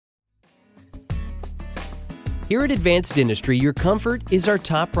Here at Advanced Dentistry, your comfort is our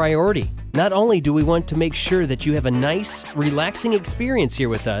top priority. Not only do we want to make sure that you have a nice, relaxing experience here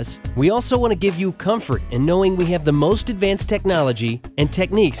with us, we also want to give you comfort in knowing we have the most advanced technology and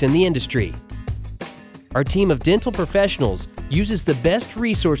techniques in the industry. Our team of dental professionals uses the best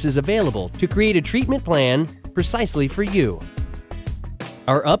resources available to create a treatment plan precisely for you.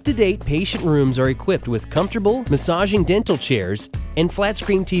 Our up-to-date patient rooms are equipped with comfortable, massaging dental chairs and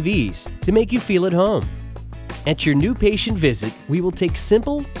flat-screen TVs to make you feel at home. At your new patient visit, we will take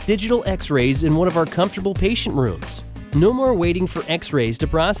simple digital x-rays in one of our comfortable patient rooms. No more waiting for x-rays to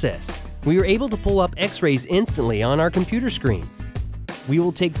process. We are able to pull up x-rays instantly on our computer screens. We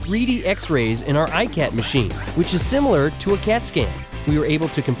will take 3D x-rays in our iCat machine, which is similar to a CAT scan. We are able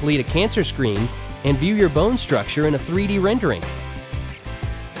to complete a cancer screen and view your bone structure in a 3D rendering.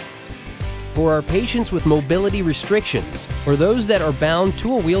 For our patients with mobility restrictions or those that are bound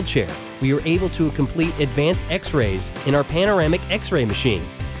to a wheelchair, we are able to complete advanced x-rays in our panoramic x-ray machine.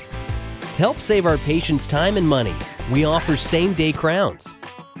 To help save our patients time and money, we offer same-day crowns.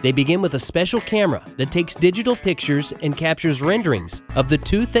 They begin with a special camera that takes digital pictures and captures renderings of the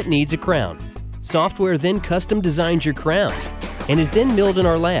tooth that needs a crown. Software then custom designs your crown and is then milled in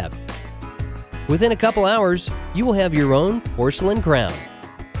our lab. Within a couple hours, you will have your own porcelain crown.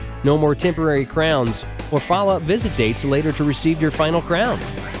 No more temporary crowns or follow-up visit dates later to receive your final crown.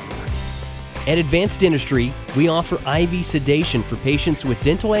 At Advanced Dentistry, we offer IV sedation for patients with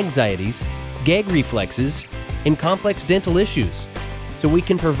dental anxieties, gag reflexes, and complex dental issues, so we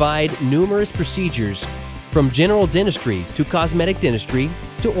can provide numerous procedures from general dentistry to cosmetic dentistry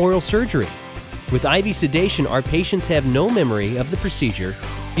to oral surgery. With IV sedation, our patients have no memory of the procedure,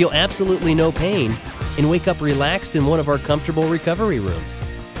 feel absolutely no pain, and wake up relaxed in one of our comfortable recovery rooms.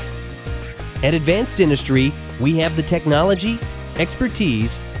 At Advanced Dentistry, we have the technology,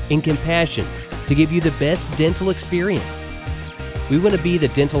 expertise, and compassion to give you the best dental experience. We want to be the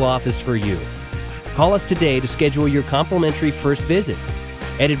dental office for you. Call us today to schedule your complimentary first visit.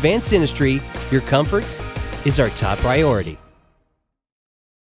 At Advanced Dentistry, your comfort is our top priority.